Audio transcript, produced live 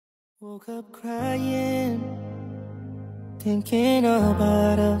Woke up crying, thinking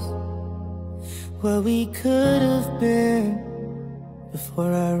about us, what we could have been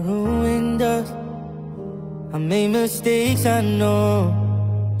before I ruined us. I made mistakes, I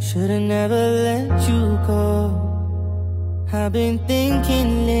know, should've never let you go. I've been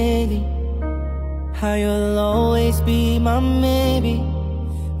thinking lately how you'll always be my maybe.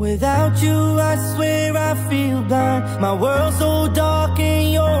 Without you, I swear I feel blind. My world's so dark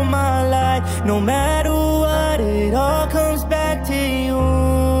and you're my light. No matter what, it all comes back to you.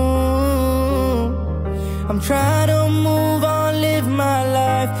 I'm trying to move on, live my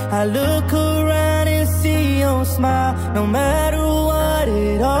life. I look around and see your smile. No matter what,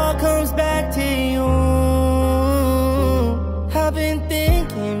 it all comes back to you. I've been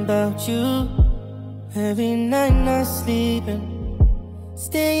thinking about you every night, not sleeping,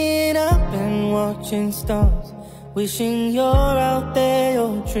 staying up and watching stars, wishing you're out there,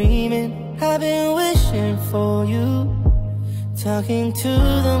 you're dreaming. I've been wishing for you, talking to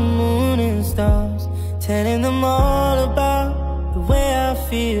the moon and stars, telling them all about the way I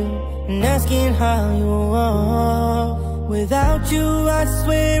feel and asking how you are. Without you, I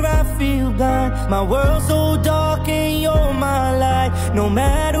swear I feel blind. My world's so dark and you're my light. No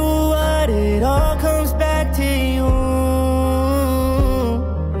matter what, it all comes back to you.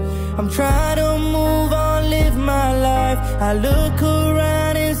 I'm trying to move on, live my life. I look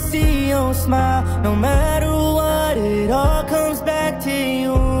around and see your smile. No matter what, it all comes back to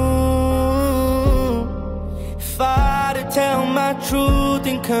you. If I had to tell my truth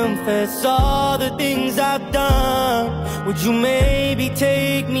and confess all the things I've done, would you maybe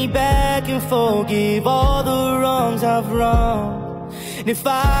take me back and forgive all the wrongs I've wronged? And if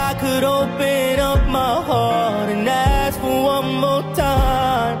I could open up my heart and ask for one more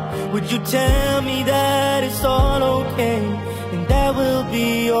time, would you tell me that it's all okay and that we'll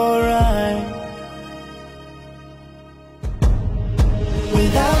be alright?